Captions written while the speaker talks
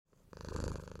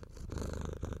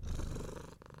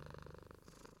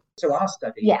So our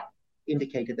study Yeah.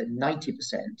 indicated that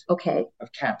 90% Okay.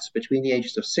 of cats between the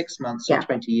ages of 6 months Yeah. and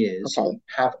 20 years Okay.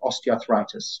 have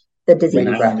osteoarthritis. The disease.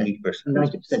 Radiographic.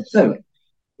 90%. So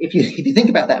if you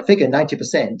think about that figure,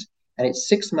 90%, and it's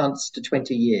 6 months to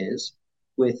 20 years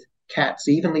with cats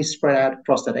evenly spread out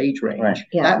across that age range, Right.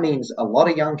 Yeah. that means a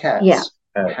lot of young cats Yeah.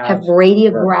 Have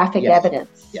radiographic Yes.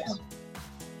 evidence. Yes.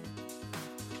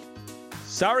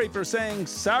 Sorry for saying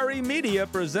sorry. Media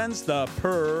presents the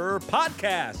Purr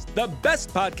Podcast, the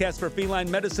best podcast for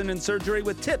feline medicine and surgery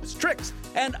with tips, tricks,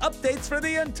 and updates for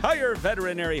the entire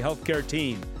veterinary healthcare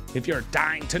team. If you're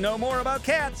dying to know more about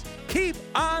cats, keep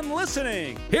on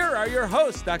listening. Here are your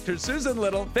hosts, Dr. Susan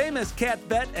Little, famous cat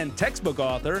vet and textbook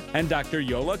author, and Dr.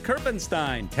 Yola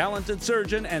Kerpenstein, talented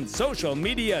surgeon and social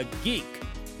media geek.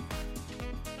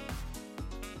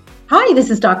 Hi, this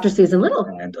is Dr. Susan Little.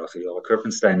 And Dr. Yola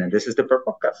Kerpenstein, and this is the Purr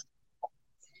Podcast.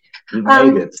 You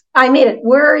made it. I made it.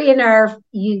 We're in our,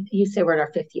 you say we're in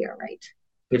our 5th year, right?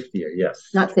 5th year, yes.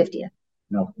 Not 50th.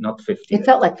 No, not 50th. It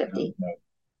felt like 50. No.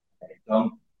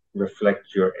 Don't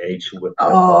reflect your age with the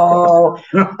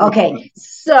podcast. Okay.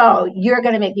 So you're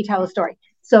going to make me tell a story.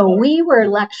 So we were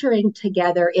lecturing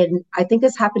together I think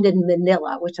this happened in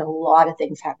Manila, which a lot of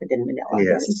things happened in Manila.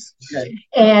 Yes. Right?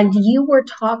 And you were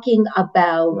talking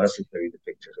about,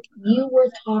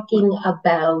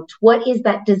 what is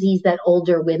that disease that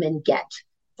older women get?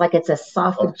 Like it's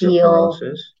esophageal.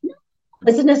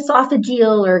 Is it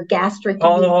esophageal or gastric?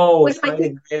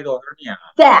 Hernia.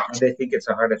 That. And they think it's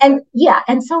a heart And attack.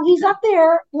 and so he's up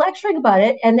there lecturing about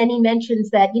it, and then he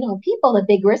mentions that people, the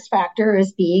big risk factor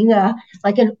is being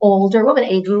like an older woman.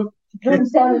 Adrian turns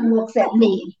down and looks at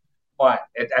me. What?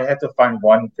 I had to find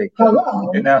one thing. Hello.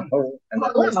 And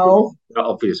Hello. the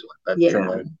obvious one. But,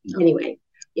 anyway,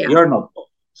 yeah. You're not old.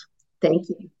 Thank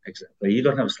you. Exactly. You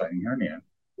don't have a sliding hernia.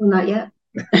 Well, not yet.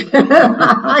 You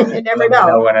never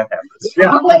know. When it happens.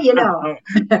 Yeah. I'll let you know.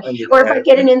 Or if I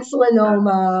get an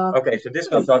insulinoma. Okay, so this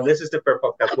goes on. This is the Purr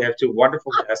Podcast. We have two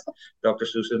wonderful guests, Dr.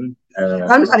 Susan.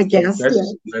 I'm not a guest.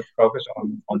 Let's focus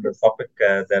on the topic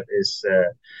that is,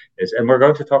 and we're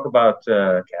going to talk about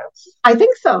cats. I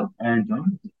think so.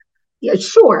 And yeah,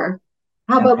 sure.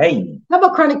 How about pain? How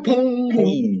about chronic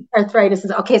pain? Arthritis.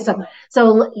 Okay, so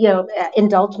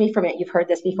indulge me for a minute. You've heard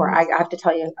this before. I have to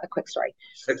tell you a quick story.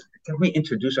 Can we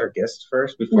introduce our guests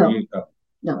first before you?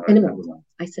 No, in a minute.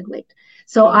 I said wait.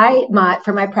 So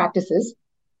for my practices,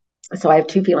 so I have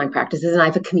 2 feline practices, and I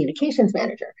have a communications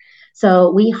manager.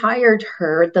 So we hired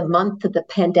her the month that the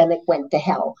pandemic went to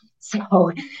hell.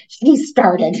 So she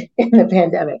started in the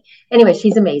pandemic. Anyway,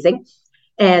 she's amazing,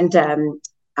 and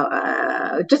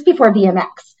just before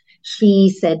VMX, she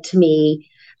said to me,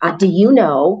 do you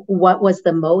know what was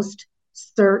the most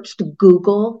searched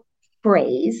Google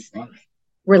phrase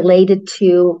related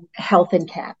to health in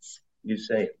cats? You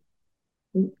say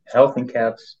health in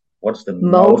cats. What's the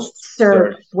most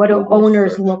searched? What do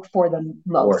owners look for the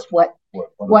most? What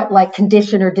like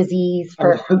condition or disease?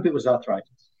 I hope it was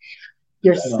arthritis.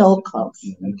 You're so close.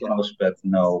 Close, but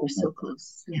no. You're so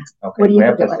close. Yeah. Okay. What do you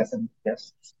think it was?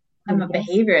 Yes. I'm a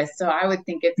behaviorist, so I would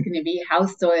think it's going to be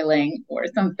house soiling or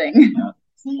something.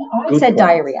 I said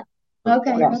diarrhea.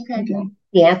 Okay.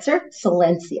 The answer?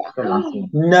 Silencia.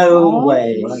 No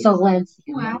way. Silencia.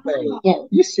 Wow. Yeah.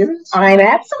 You serious? I'm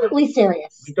absolutely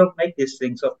serious. We don't make these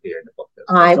things up here in the podcast.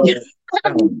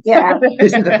 Yeah.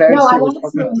 This is a very No, serious I'm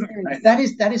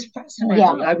podcast. That is fascinating.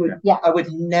 Yeah. I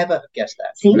would never have guessed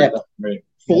that. See? Never.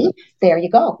 See? There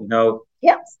you go. No.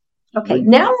 Yeah. Okay.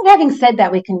 Now, having said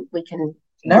that, we can.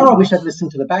 Now I wish I'd listened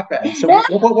to the background. So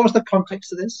what was the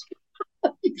context of this?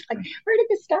 It's like, where did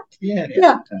this start? Yeah.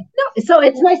 No, so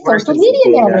it's my social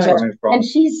media manager, and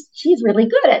she's really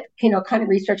good at kind of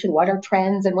researching what are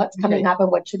trends and what's coming up and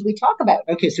what should we talk about.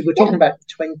 Okay, so we're talking about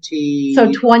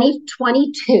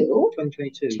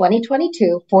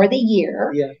 2022 for the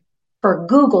year for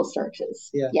Google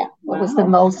searches. Yeah. What was the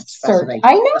most searched?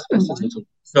 I know.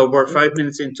 So we're 5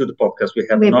 minutes into the podcast. We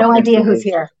have no idea who's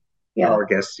here. Our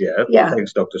guests yet. Yeah.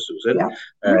 Thanks, Dr. Susan. Yeah.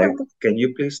 Can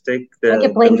you please take the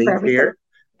lead here?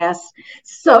 Yes.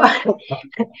 So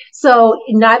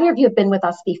neither of you have been with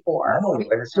us before.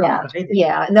 Yeah,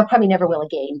 and they'll probably never will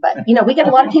again. But we get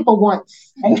a lot of people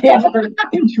once and never.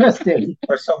 Interesting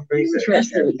for some reason.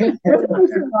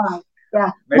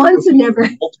 Yeah, once and never.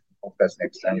 Podcast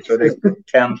next time, so they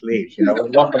can't leave. We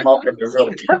lock them up in the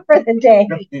room for the day.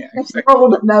 Throw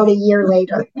them out a year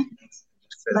later.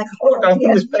 Like,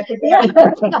 yeah.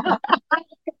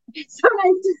 So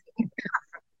nice to see you.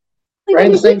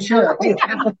 Wearing the same shirt.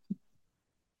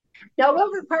 No,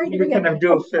 we're part of it. We can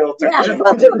do a filter. Yeah,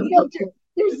 we'll do a filter.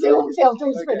 There's Zoom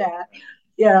filters for that.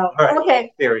 Yeah. right.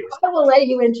 Okay. Serious. I will let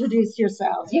you introduce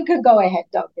yourselves. You can go ahead,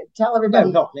 Duncan. Tell everybody.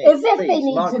 No, not me. As if Please, they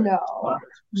need Margaret. to know.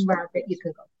 Margaret, you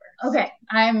can go first. Okay,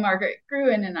 I'm Margaret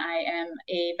Gruen, and I am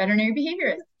a veterinary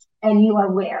behaviorist And you are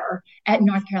where? at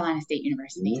North Carolina State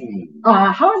University. How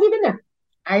long have you been there?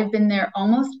 I've been there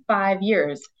almost 5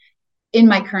 years in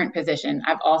my current position.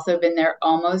 I've also been there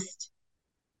almost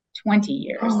 20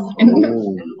 years. Oh.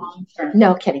 Long term.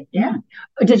 No kidding. Yeah.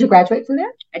 Did you graduate from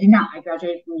there? I did not. I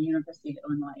graduated from the University of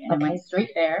Illinois, and Okay. I went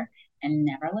straight there and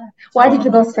never left. Why did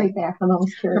you go straight there? I'm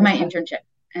always curious. For my internship.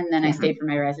 And then I Yeah. stayed for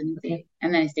my residency. Okay.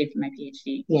 And then I stayed for my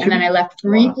PhD. Yeah. And then I left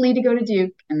briefly to go to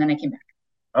Duke, and then I came back.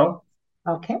 Oh,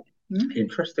 Okay.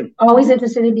 interesting. Always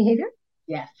interested in behavior?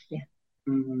 Yes.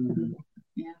 Mm.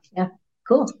 Yeah.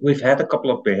 Cool. We've had a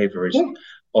couple of behaviorists Yeah.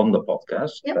 on the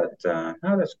podcast, Yep. but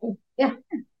no, that's cool. Yeah.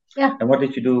 Yeah. And what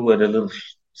did you do with a little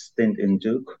stint in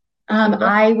Duke?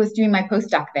 I was doing my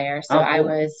postdoc there. So Oh, I cool.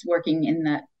 was working in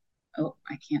the,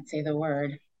 I can't say the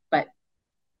word, but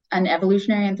an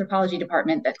evolutionary anthropology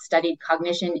department that studied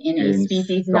cognition in a In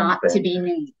species not to something. be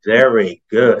named. Very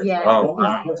good. Yeah. Oh,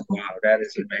 wow. Wow, that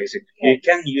is amazing. You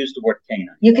can use the word canine.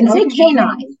 You can say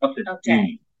canine. Not the Okay.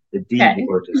 D. The D Okay.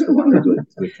 word is the one that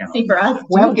we cannot. See, for us,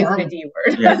 Well Duke is done. the D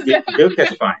word. Yeah, Duke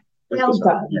is fine. Duke Well is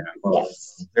fine. done. Yeah, well,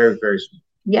 Yes. very, very small.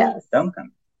 Yes.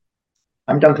 Duncan.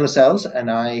 I'm Duncan Lascelles, and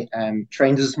I am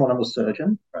trained as a small animal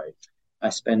surgeon. Right. I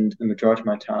spend the majority of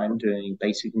my time doing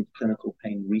basic and clinical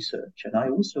pain research, and I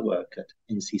also work at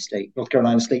NC State, North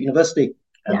Carolina State University.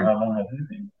 And Yeah. how long have you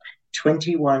been?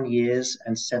 21 years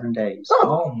and 7 days.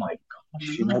 Oh my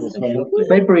gosh. You know So the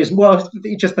February is, well,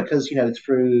 just because,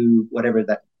 through whatever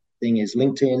that thing is,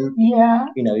 LinkedIn, Yeah.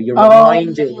 you're Oh,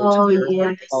 reminded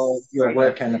yes. of your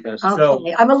work anniversary. Okay.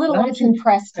 So- I'm a little I less actually-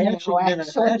 impressed I now,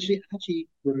 actually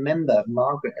remember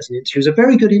Margaret as an intern. She was a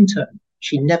very good intern.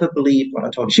 She never believed what I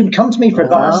told her. She would come to me for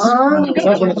advice Oh. because I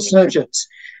was one of the surgeons.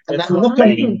 And It's that look on,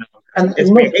 amazing. and that It's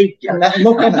look, behavior. and that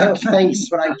look on her face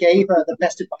when I gave her the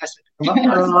best advice I could come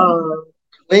up with Oh.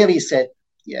 clearly said,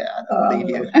 "Yeah, I don't believe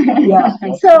you." Yeah.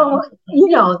 So,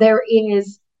 there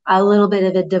is a little bit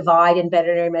of a divide in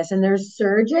veterinary medicine. There's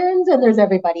surgeons and there's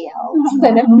everybody else.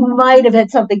 And it might have had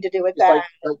something to do with It's that.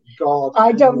 like God.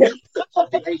 I don't know. I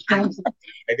did This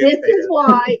say is that.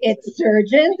 why it's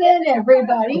surgeons and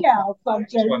everybody else. I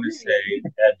just want to say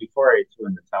that before I threw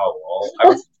in the towel, I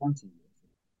was 20 years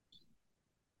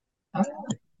old.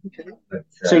 But,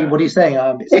 So what are you saying?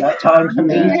 It's not time for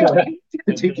me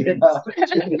to give up.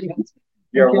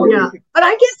 you're Yeah. But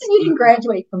I guess you didn't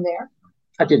graduate from there.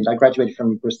 I didn't. I graduated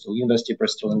from Bristol, University of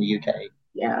Bristol in the UK.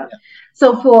 Yeah.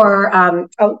 So for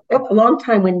a long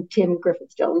time when Tim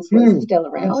Griffiths-Jones was still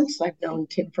around, so I've known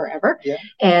Tim forever. Yeah.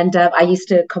 And I used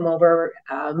to come over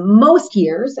most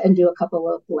years and do a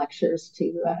couple of lectures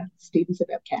to students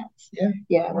about cats. Yeah.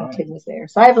 Yeah, when Right. Tim was there.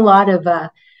 So I have a lot of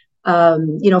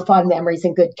fond memories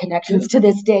and good connections to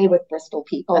this day with Bristol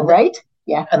people, And right?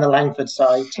 Yeah. And the Langford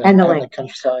side And the the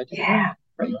countryside. Yeah.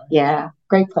 Right. Yeah.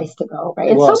 Great place to go, right?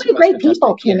 It And was. so It many was great fantastic.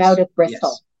 people came Yes. out of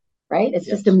Bristol. Yes. Right? It's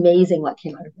Yes. just amazing what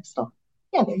came out of Bristol.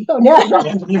 Yeah, there you go. Yeah.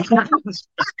 Yes,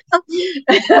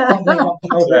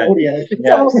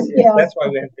 Yeah. that's why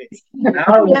we have this.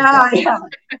 Yeah.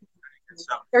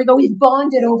 So, There you go. We've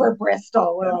bonded over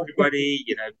Bristol. Well, everybody,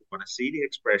 if you want to see the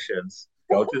expressions,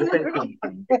 go to the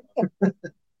Facebook.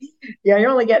 yeah, you're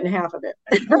only getting half of it.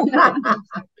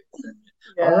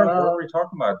 All right, what are we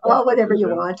talking about? Well, whatever you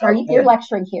want. You're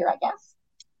lecturing here, I guess.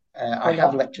 I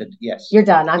have lectured, yes. You're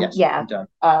done. I'm Yes, yeah. I'm done.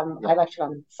 I lectured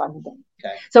on Sunday.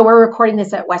 Okay. So we're recording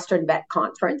this at Western Vet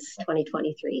Conference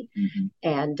 2023. Mhm.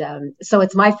 And so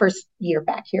it's my first year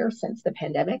back here since the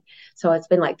pandemic. So it's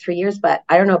been like 3 years, but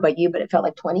I don't know about you, but it felt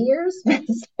like 20 years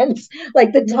since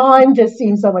like the time just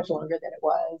seemed so much longer than it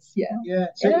was. Yeah. Yeah,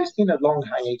 so Yeah. it's been a long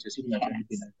hiatus, even though it's Yes. only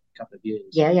been a couple of years.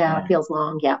 Yeah. It feels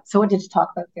long. Yeah. So what did you talk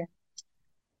about there?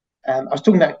 I was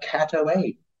talking about cat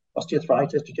OA,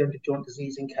 osteoarthritis, degenerative joint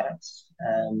disease in cats,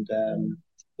 and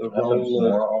the Happens role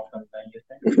more often than you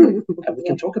think. and we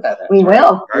can talk about that. We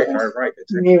will. Right.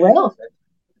 We will.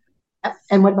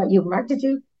 And what about you, Mark? Did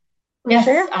you? Yes,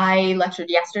 Sure. I lectured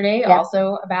yesterday Yeah.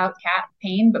 also about cat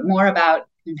pain, but more about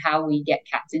how we get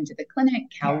cats into the clinic,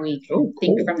 how we Oh,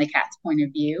 think cool. from the cat's point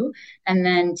of view. And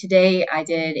then today I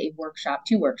did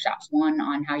two workshops, one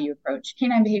on how you approach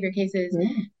canine behavior cases,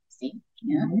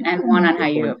 and one on how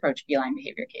you approach feline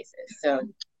behavior cases. So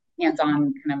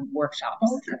hands-on kind of workshops.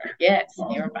 Okay. Yes,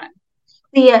 they were fun.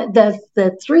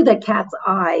 The through the cat's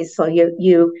eyes. So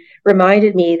you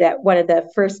reminded me that one of the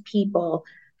first people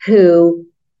who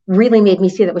really made me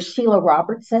see that was Sheila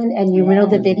Robertson, and you know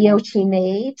the video she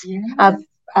made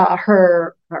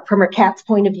her from her cat's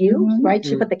point of view, right?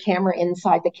 She put the camera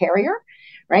inside the carrier,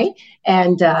 right?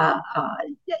 And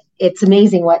it's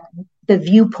amazing what the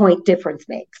viewpoint difference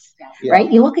makes,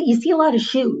 right? You see a lot of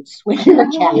shoes when you're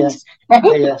a cat, right?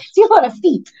 You see a lot of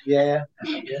feet. Yeah.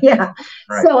 Right.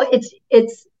 So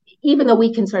it's even though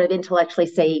we can sort of intellectually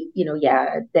say,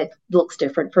 that looks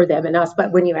different for them and us,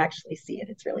 but when you actually see it,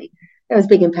 that was a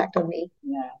big impact on me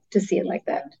to see it like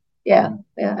that. Yeah,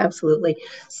 absolutely.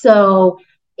 So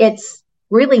it's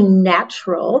really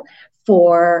natural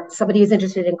for somebody who's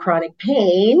interested in chronic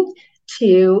pain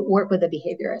to work with a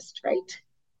behaviorist, right?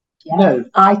 Yeah, no,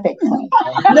 I think so.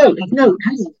 no.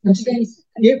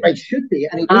 Yeah, it should be,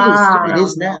 and it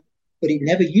is now, but it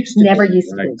never used to. Never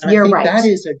used to be. And You're I think right. that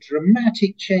is a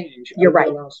dramatic change over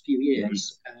the last few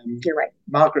years. You're right.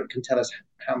 Margaret can tell us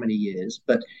how many years,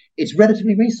 but it's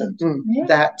relatively recent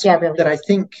that I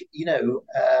think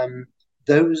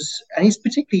those, and it's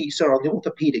particularly so on the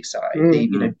orthopedic side,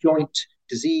 the joint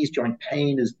disease, joint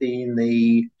pain has been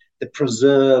the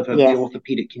preserve of the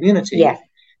orthopedic community. Yes.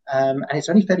 And it's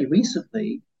only fairly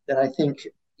recently that I think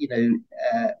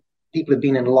people have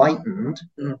been enlightened,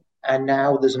 and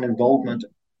now there's an involvement,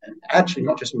 and actually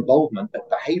not just involvement, but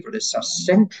behaviorists are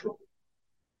central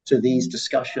to these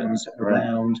discussions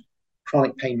around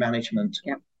chronic pain management.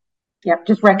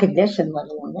 Just recognition, let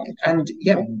alone and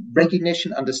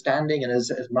recognition, understanding, and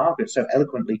as Margaret so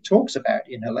eloquently talks about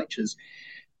in her lectures,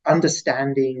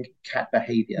 understanding cat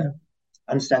behavior,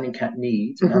 understanding cat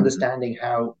needs, and understanding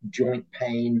how joint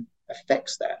pain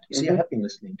affects that. You see, I have been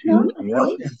listening to you.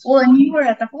 Well, and you were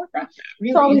at the forefront.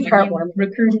 Really, always heartwarming.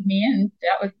 Recruited me in.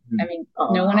 That was,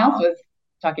 no one else was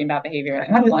talking about behavior.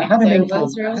 How did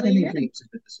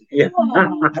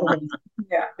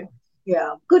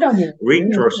good on you.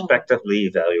 Retrospectively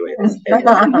evaluated.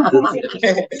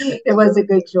 It was a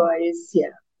good choice.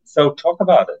 Yeah. So talk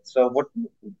about it. So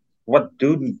what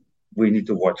do we need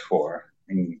to watch for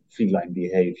in feline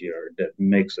behavior that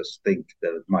makes us think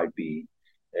that it might be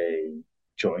a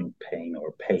joint pain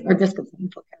or pain? Or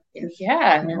discomfort.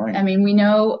 Yeah. I mean, we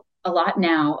know a lot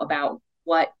now about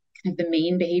what kind of the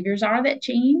main behaviors are that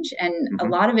change. And a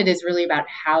lot of it is really about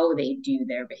how they do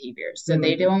their behaviors. So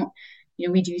they don't,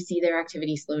 we do see their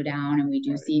activity slow down, and we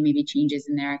do see maybe changes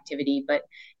in their activity, but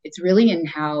it's really in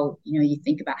how, you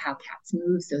think about how cats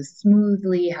move so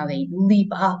smoothly, how they leap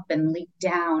up and leap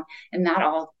down, and that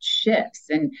all shifts.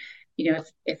 And,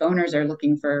 if owners are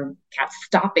looking for cats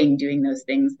stopping doing those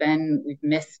things, then we've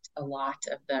missed a lot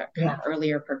of the kind of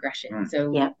earlier progression.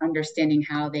 So understanding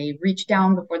how they reach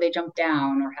down before they jump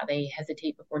down, or how they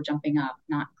hesitate before jumping up,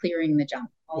 not clearing the jump.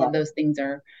 All of those things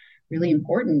are really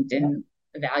important in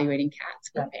evaluating cats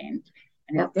for pain.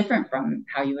 And it's different from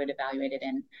how you would evaluate it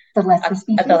in the lesser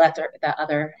species. The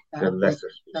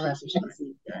lesser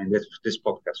species. And this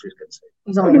podcast we can say.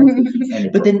 There's only one species.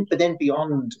 But then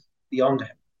beyond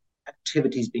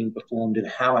activities being performed and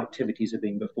how activities are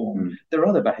being performed, there are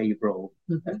other behavioral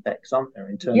effects, aren't there,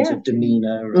 in terms of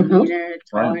demeanor,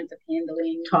 tolerance of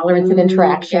handling, tolerance of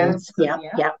interactions. Yeah.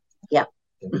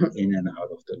 In and out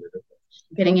of the litter box.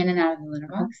 Getting in and out of the litter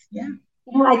box. Yeah.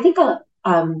 I think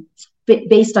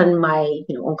based on my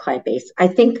own client base, I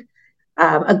think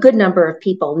a good number of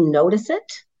people notice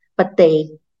it, but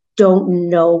they don't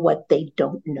know what they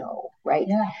don't know, right?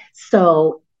 Yeah.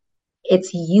 So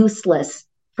it's useless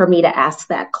for me to ask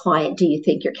that client, do you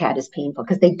think your cat is painful?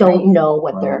 Because they don't know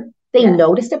what they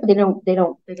noticed it, but they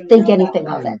don't think anything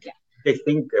of it. They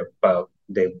think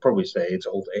they probably say it's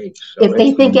old age. So if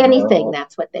they think anything,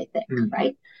 that's what they think,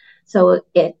 right? So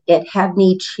it had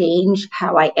me change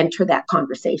how I enter that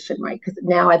conversation, right? Because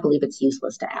now I believe it's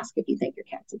useless to ask if you think your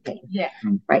cat's in pain. Yeah.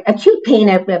 Right. Acute pain,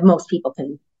 most people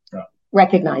can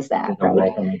recognize that,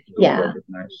 right?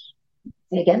 Recognize.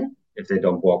 Say again? If they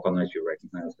don't walk on it, you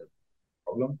recognize the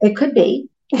problem? It could be.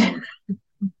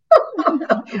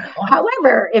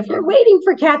 However, if you're waiting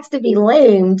for cats to be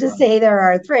lame to say they're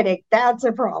arthritic, that's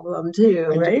a problem too,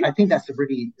 right? I think that's a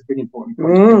really important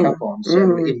point to pick up on.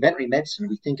 So in veterinary medicine,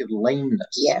 we think of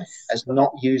lameness as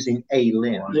not using a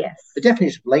limb. Yes. The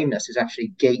definition of lameness is actually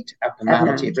gait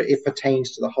abnormality. It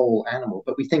pertains to the whole animal,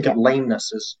 but we think of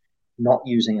lameness as not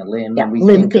using a limb. And we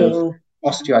think of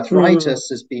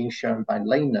osteoarthritis as being shown by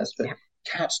lameness, but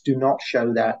cats do not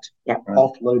show that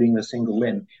offloading a single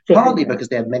limb, partly because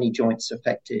they have many joints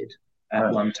affected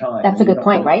at one time. That's a good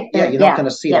point, right? Yeah, you're not going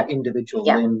to see that individual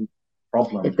limb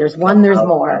problem. If there's one, there's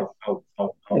more.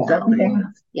 Exactly.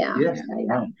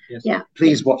 Yeah.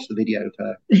 Please watch the video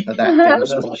for that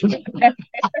demonstration.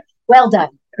 Well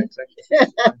done.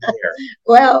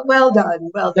 Well done.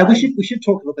 Now we should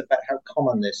talk a little bit about how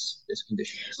common this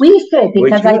condition is. We should,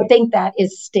 because I think that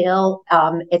is still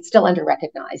it's still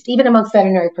under-recognized, even amongst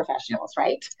veterinary professionals,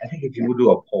 right? I think if you would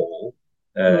do a poll,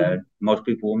 most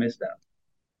people will miss that.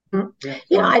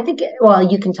 Yeah, I think, well,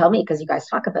 you can tell me because you guys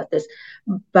talk about this,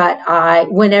 but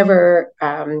whenever,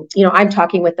 I'm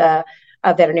talking with a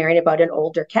veterinarian about an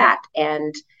older cat,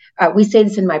 and we say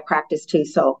this in my practice too.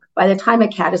 So by the time a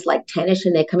cat is like 10-ish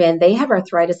and they come in, they have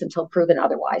arthritis until proven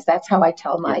otherwise. That's how I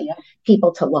tell my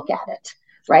people to look at it,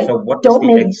 right? So what is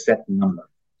the exact number?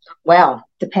 Well,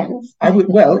 depends.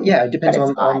 It depends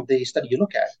on the study you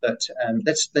look at. But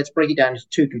let's break it down into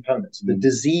two components. The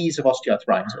disease of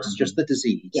osteoarthritis, just the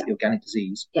disease, the organic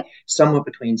disease, somewhere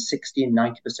between 60 and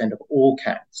 90% of all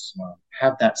cats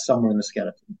have that somewhere in the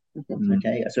skeleton.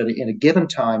 Okay, so in a given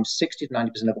time, 60 to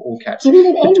 90% of all cats. You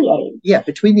mean at any age? Yeah,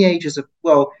 between the ages of,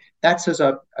 that's as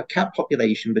a cat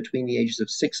population between the ages of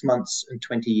 6 months and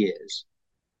 20 years.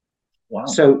 Wow.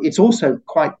 So it's also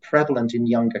quite prevalent in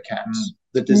younger cats.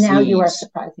 The disease, now you are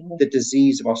surprising me. The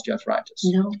disease of osteoarthritis.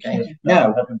 No. Okay.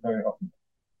 Now, happens very often.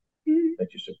 That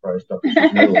you're surprised.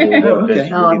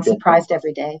 No, I'm surprised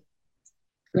every day.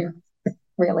 Yeah,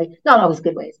 really. Not always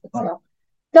good ways, but still.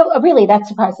 No, really, that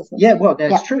surprises me. Yeah, well,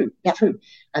 that's true. It's true.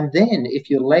 And then if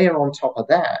you layer on top of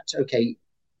that,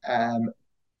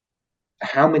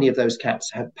 how many of those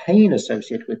cats have pain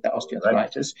associated with the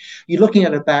osteoarthritis? Right. You're looking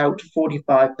at about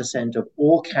 45% of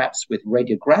all cats with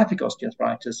radiographic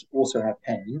osteoarthritis also have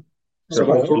pain.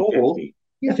 So overall,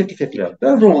 50-50. Yeah.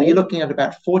 Overall, you're looking at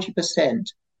about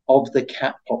 40% of the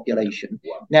cat population.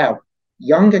 Wow. Now,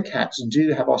 younger cats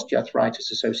do have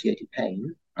osteoarthritis-associated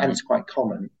pain, and it's quite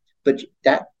common. But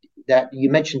that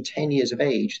you mentioned 10 years of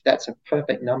age, that's a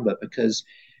perfect number because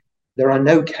there are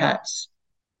no cats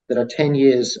that are 10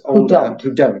 years older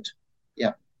who don't.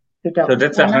 Yeah. So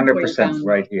that's 100%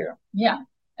 right here. Yeah.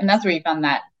 And that's where you found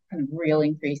that kind of real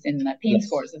increase in the pain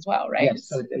scores as well, right? Yes.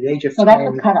 So at the age of 10,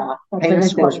 that's the cutoff. Pain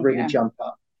scores really jump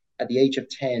up. At the age of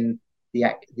 10,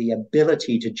 the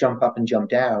ability to jump up and jump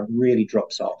down really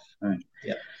drops off. Right.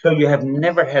 Yeah. So you have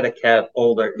never had a cat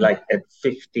older, like at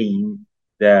 15,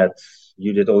 that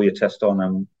you did all your tests on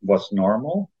and was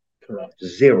normal? Correct.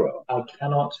 Zero. I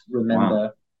cannot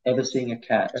remember ever seeing a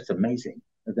cat that's amazing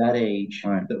at that age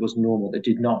that was normal, that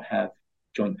did not have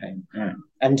joint pain. Right.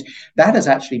 And that has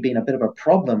actually been a bit of a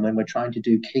problem when we're trying to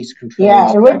do case controls.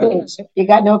 Yeah, it would be. You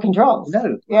got no controls.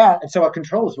 No. Yeah. And so our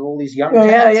controls are all these young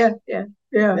cats.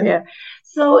 Yeah.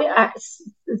 So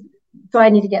I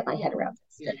need to get my head around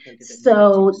this.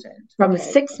 So from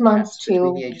 6 months to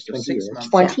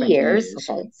 20 years,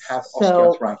 have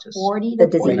osteoarthritis. 40 to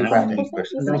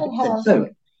 90%. So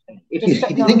if you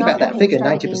think about that figure,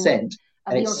 90%,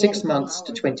 and it's 6 months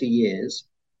to 20 years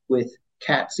with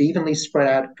cats evenly spread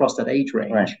out across that age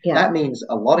range, that means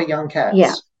a lot of young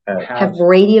cats have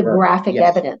radiographic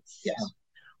evidence. Yes.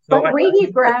 But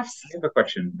radiographs. I have a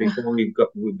question before we go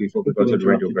to the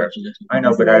radiographs. I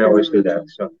know, but I always do that.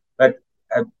 So, but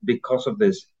because of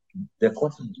this, the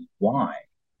question is why?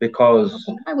 Because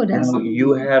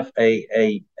you have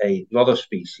a lot of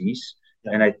species,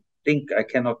 and I think I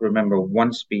cannot remember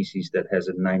one species that has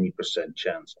a 90%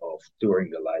 chance of during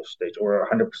the life stage or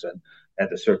 100%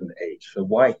 at a certain age. So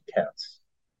why cats?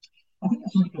 I think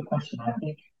that's a really good question. I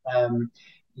think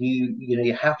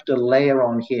you have to layer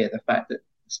on here the fact that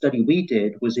the study we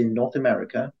did was in North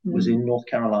America, was in North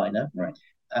Carolina,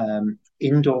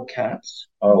 indoor cats,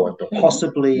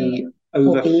 possibly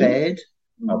overfed,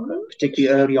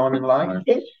 particularly early on in life.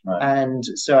 And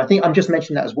so I think I'm just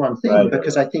mentioning that as one thing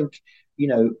because I think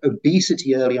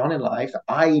obesity early on in life,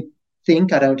 I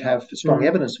think, I don't have strong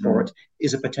evidence for it,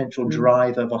 is a potential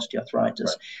driver of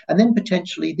osteoarthritis. And then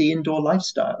potentially the indoor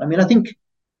lifestyle. I mean, I think,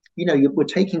 we're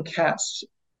taking cats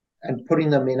and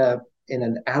putting them in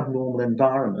an abnormal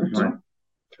environment.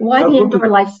 Why the indoor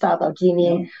lifestyle, though? Do you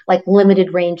mean like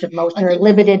limited range of motion or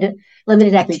limited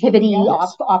activity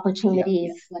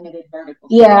opportunities? Limited vertical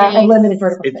space. And limited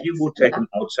vertical space. If you would take an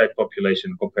outside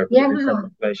population compared to the inside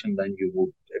population, then you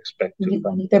would expect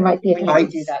to there might be a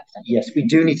need to do that study. Yes, we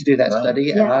do need to do that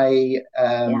study.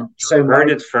 And so heard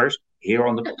it first here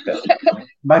on the podcast.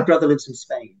 My brother lives in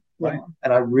Spain.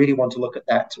 And I really want to look at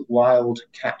that wild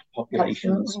cat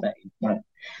population in Spain.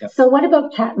 So what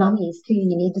about cat mummies too?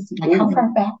 You need to see how far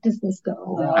back does this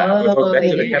go? Back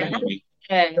to the cat mummy.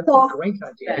 That's a great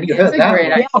idea. You heard that?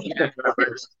 Great idea.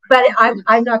 But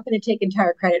I'm not going to take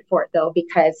entire credit for it though,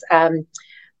 because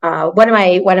one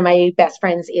of my best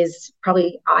friends is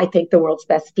probably, I think, the world's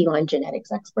best feline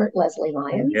genetics expert, Leslie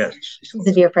Lyons. Yes, she's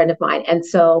a dear friend of mine, and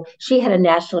so she had a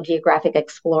National Geographic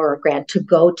Explorer grant to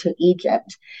go to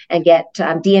Egypt and get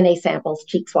DNA samples,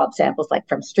 cheek swab samples, like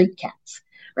from street cats.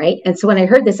 Right. And so when I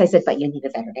heard this, I said, but you need a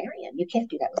veterinarian. You can't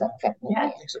do that without a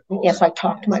veterinarian. Yeah, so I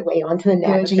talked my way onto the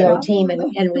Nat Geo team, and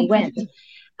we went.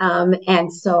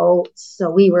 And so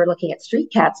we were looking at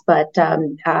street cats, but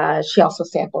she also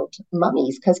sampled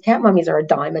mummies, because cat mummies are a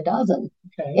dime a dozen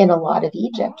in a lot of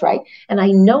Egypt, right? And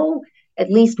I know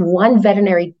at least one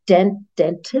veterinary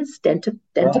dentistry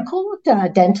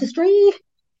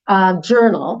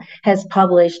journal has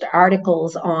published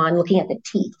articles on looking at the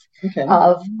teeth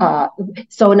of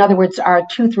so in other words, are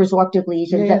tooth resorptive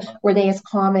lesions were they as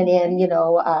common in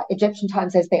Egyptian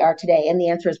times as they are today? And the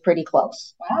answer is pretty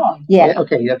close. Wow.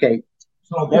 Okay.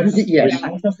 So that's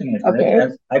interesting.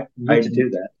 I need to do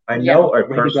that. I know a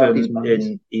person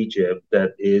in Egypt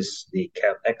that is the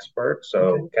cat expert,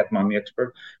 cat mummy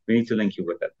expert. We need to link you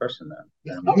with that person then.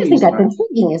 I just think that's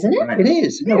intriguing, isn't it? It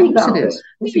is. There you go. There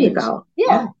you go.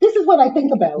 Yeah, this is what I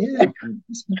think about.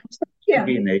 Yeah.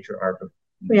 Be a nature artist.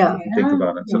 Yeah. Think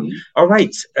about it. So, all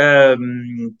right.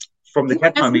 From the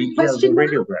cat mummy, the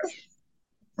radiograph.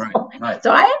 Right.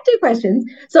 So I have two questions.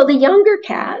 So the younger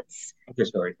cats. Okay,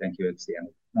 sorry. Thank you. It's the end.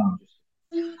 No,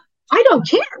 I don't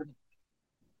care.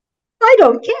 I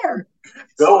don't care.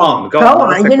 Go on.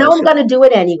 You know I'm going to do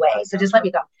it anyway, so just let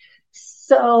me go.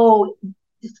 So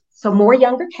more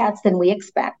younger cats than we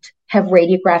expect have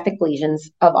radiographic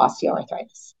lesions of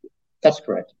osteoarthritis. That's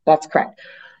correct.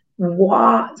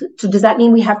 So does that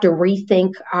mean we have to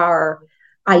rethink our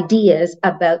ideas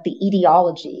about the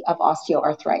etiology of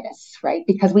osteoarthritis, right?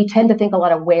 Because we tend to think a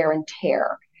lot of wear and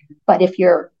tear. But if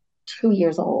you're 2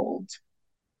 years old,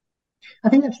 I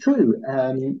think that's true.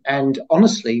 And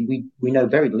honestly, we know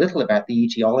very little about the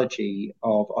etiology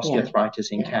of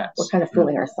osteoarthritis in cats. We're kind of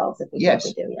fooling ourselves if we think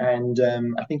we do. And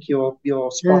I think you're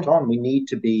spot on. We need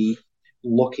to be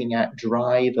looking at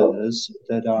drivers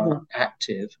that are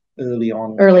active early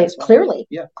on. Clearly.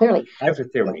 I have a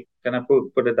theory. Can I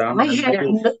put it down?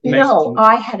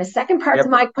 I had a second part to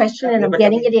my question, and I'm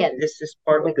getting it in. This is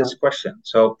part of this question.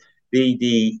 So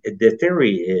the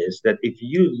theory is that if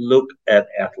you look at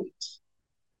athletes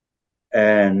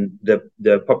and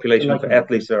the population of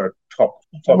athletes that are top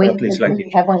athletes like you,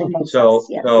 so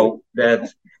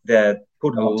that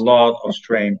put a lot of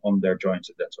strain on their joints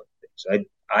and that sort of thing. So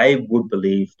I would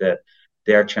believe that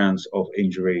their chance of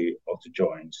injury of the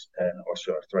joints and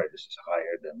osteoarthritis is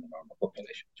higher than the normal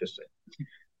population. Just saying.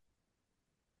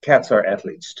 Cats are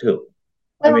athletes too.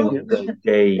 Well, I mean,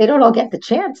 they don't all get the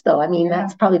chance, though. I mean,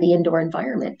 that's probably the indoor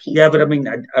environment piece. Yeah, but I mean,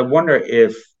 I wonder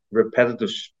if repetitive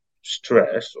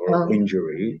stress or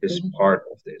injury is part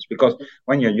of this, because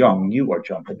when you're young, you are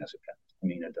jumping as a cat. I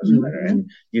mean, it doesn't matter, and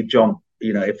you jump.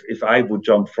 If I would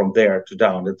jump from there to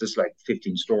down, it is like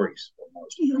 15 stories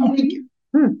almost.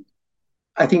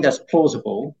 I think that's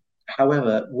plausible.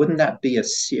 However, wouldn't that be a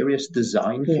serious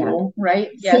design flaw? Right.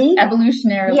 Yes.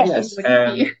 Evolutionarily.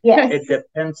 Yes. It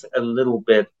depends a little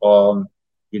bit on,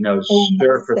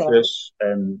 surfaces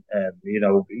and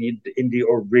in the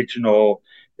original.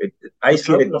 I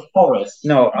see it in the forest.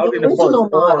 No, out in the forest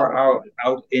or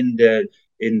out in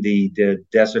the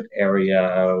desert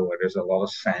area where there's a lot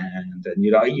of sand, and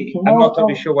I'm not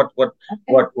totally sure what.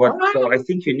 So I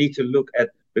think you need to look at,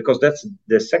 because that's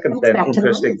the second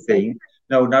interesting thing.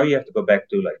 No, now you have to go back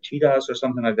to like cheetahs or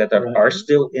something like that are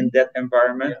still in that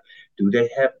environment. Do they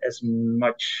have as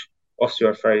much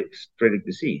osteoarthritic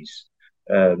disease?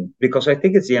 Because I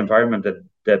think it's the environment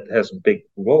that has a big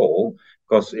role.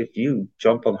 Because if you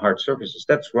jump on hard surfaces,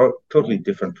 that's totally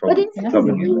different from. But it's a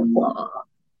design flaw.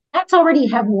 Cats already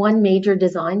have one major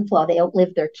design flaw. They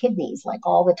outlive their kidneys like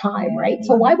all the time, right?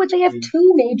 So why would they have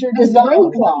two major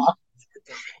design flaws?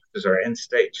 Because they're end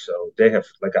stage, so they have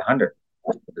like 100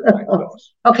 design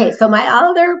flaws. Okay, so my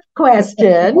other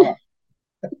question,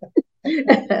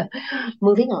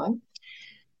 moving on.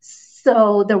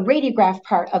 So the radiograph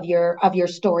part of your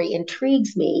story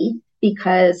intrigues me,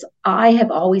 because I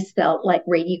have always felt like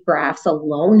radiographs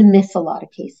alone miss a lot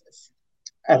of cases.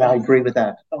 And I agree with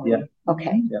that. Yeah.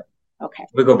 Okay. Yeah. Okay.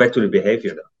 We go back to the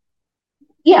behavior, though.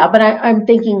 Yeah, but I'm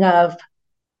thinking of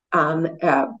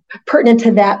pertinent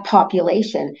to that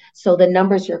population. So the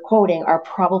numbers you're quoting are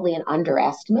probably an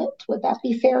underestimate. Would that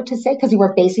be fair to say? Because you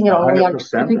were basing it only on.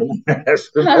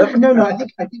 No.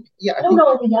 I think. Yeah.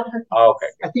 Okay.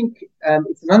 I think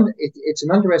it's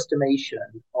an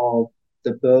underestimation of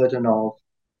the burden of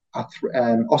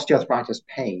osteoarthritis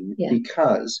pain,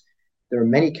 because there are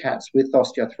many cats with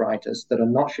osteoarthritis that are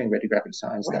not showing radiographic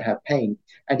signs that have pain.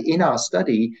 And in our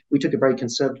study, we took a very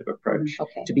conservative approach.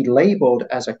 To be labeled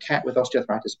as a cat with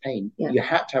osteoarthritis pain, you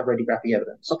had to have radiographic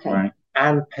evidence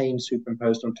and pain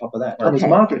superimposed on top of that. And as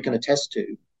Margaret can attest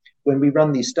to, when we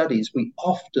run these studies, we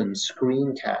often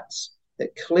screen cats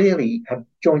that clearly have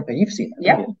joint pain. You've seen that,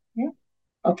 haven't you?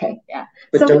 But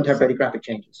don't have radiographic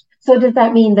changes. So does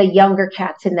that mean the younger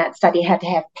cats in that study had to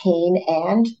have pain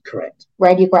and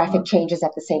radiographic changes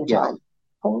at the same time?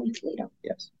 Holy Toledo.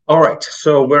 Yes. All right.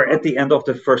 So we're at the end of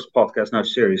the first podcast now,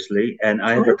 seriously. And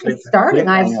I have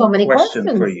I have so many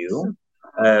questions for you.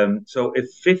 So if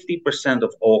 50%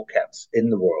 of all cats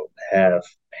in the world have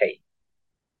pain,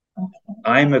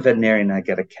 I'm a veterinarian, I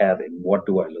get a cat in, what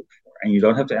do I look for? And you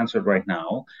don't have to answer it right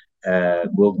now.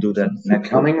 We'll do that next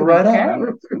coming right up.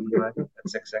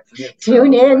 That's exactly it.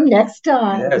 Tune in next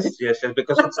time. Yes,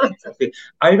 because it's exactly.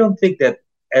 I don't think that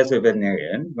as a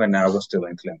veterinarian, when I was still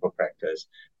in clinical practice,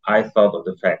 I thought of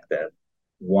the fact that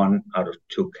 1 out of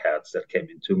 2 cats that came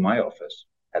into my office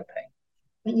had pain.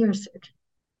 But you're a surgeon.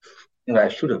 I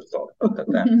should have thought about that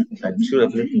then. I should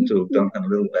have listened to Duncan a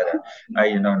little better.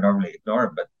 I normally ignore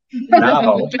him, but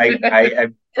now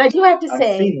I do have to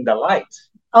say, I'm seeing the light.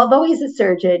 Although he's a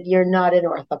surgeon, you're not an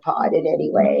orthopod in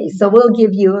any way. So we'll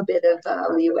give you a bit of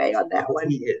leeway on that one.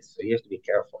 He is, so you have to be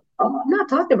careful. Oh, I'm not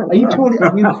talking about Are you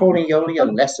calling Yoli a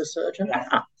lesser surgeon?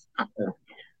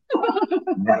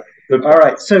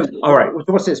 All right.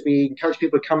 What's this? We encourage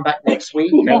people to come back next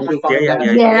week. And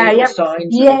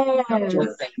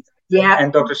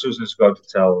Dr. Susan is going to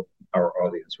tell our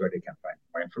audience where they can find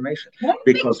more information.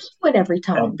 Because do it every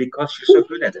time. Because you're so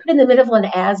good at it. In the middle of an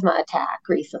asthma attack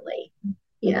recently.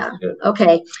 Yeah.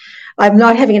 Okay. I'm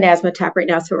not having an asthma attack right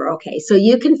now, so we're okay. So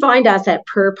you can find us at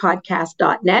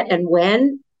perpodcast.net. And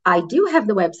when I do have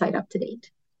the website up to date.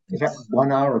 Is that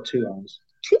 1 hour or 2 hours?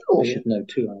 2. I should know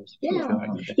 2 hours.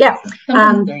 Yeah.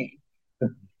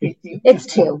 It's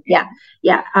 2. Yeah.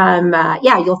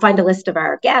 You'll find a list of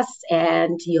our guests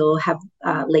and you'll have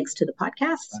links to the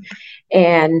podcast.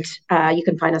 And you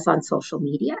can find us on social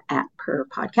media at Per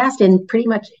Podcast, and pretty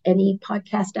much any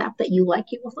podcast app that you like,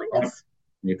 you will find us.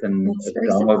 You can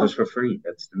download us for free.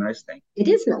 That's the nice thing. It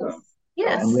is nice.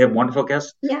 Yes. And we have wonderful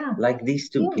guests. Yeah. Like these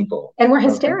 2 people. And we're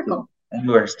hysterical. And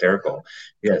we're hysterical.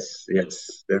 Yes.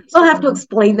 We'll have to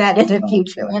explain that in a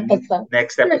future episode.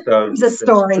 Next episode. There's a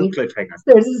story.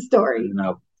 There's a story.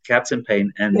 Cats in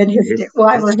pain and we're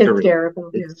hysterical.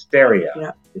 Hysteria.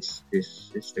 Yeah. It's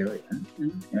hysteria.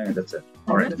 Yeah, that's it.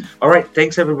 All right.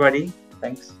 Thanks, everybody.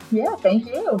 Thanks. Yeah, thank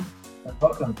you. You're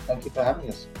welcome. Thank you for having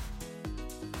us.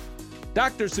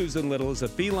 Dr. Susan Little is a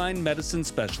feline medicine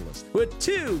specialist with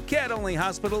 2 cat-only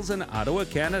hospitals in Ottawa,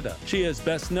 Canada. She is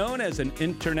best known as an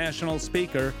international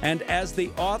speaker and as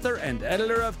the author and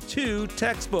editor of 2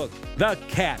 textbooks, The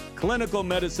Cat, Clinical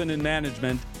Medicine and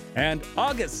Management, and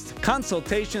August,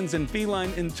 Consultations in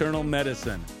Feline Internal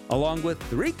Medicine. Along with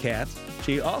 3 cats,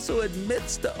 she also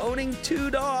admits to owning 2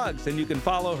 dogs, and you can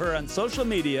follow her on social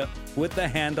media with the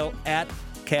handle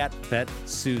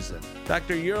 @CatVetSusan.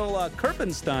 Dr. Yola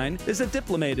Kerpenstein is a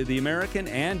diplomate of the American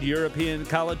and European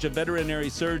College of Veterinary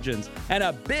Surgeons and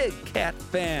a big cat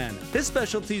fan. His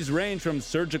specialties range from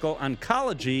surgical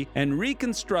oncology and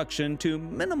reconstruction to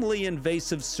minimally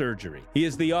invasive surgery. He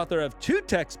is the author of 2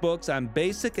 textbooks on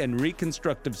basic and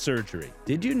reconstructive surgery.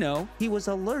 Did you know he was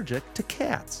allergic to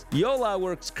cats? Yola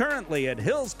works currently at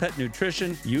Hill's Pet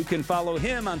Nutrition. You can follow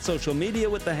him on social media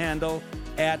with the handle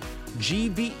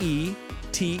 @GVETSX.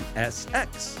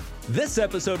 This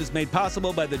episode is made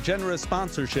possible by the generous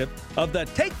sponsorship of the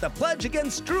Take the Pledge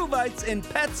Against Struvites in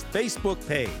Pets Facebook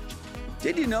page.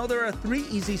 Did you know there are 3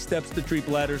 easy steps to treat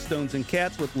bladder stones in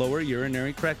cats with lower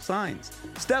urinary tract signs?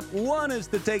 Step 1 is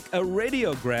to take a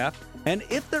radiograph, and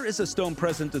if there is a stone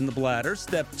present in the bladder,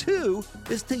 step 2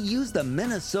 is to use the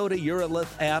Minnesota Urolith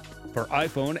app for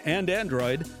iPhone and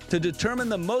Android to determine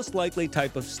the most likely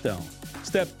type of stone.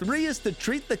 Step 3 is to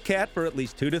treat the cat for at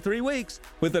least 2 to 3 weeks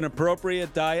with an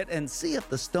appropriate diet and see if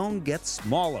the stone gets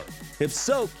smaller. If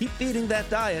so, keep feeding that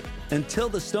diet until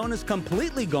the stone is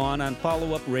completely gone on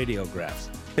follow-up radiographs.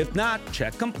 If not,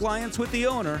 check compliance with the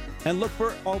owner and look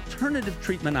for alternative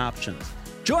treatment options.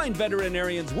 Join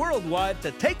veterinarians worldwide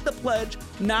to take the pledge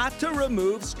not to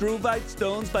remove struvite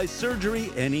stones by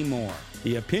surgery anymore.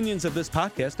 The opinions of this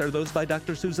podcast are those by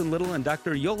Dr. Susan Little and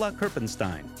Dr. Yola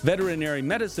Kerpenstein. Veterinary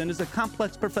medicine is a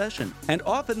complex profession, and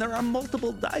often there are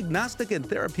multiple diagnostic and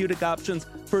therapeutic options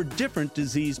for different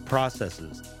disease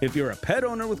processes. If you're a pet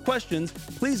owner with questions,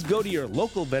 please go to your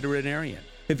local veterinarian.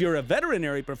 If you're a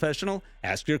veterinary professional,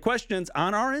 ask your questions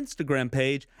on our Instagram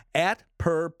page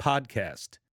 @PerPodcast.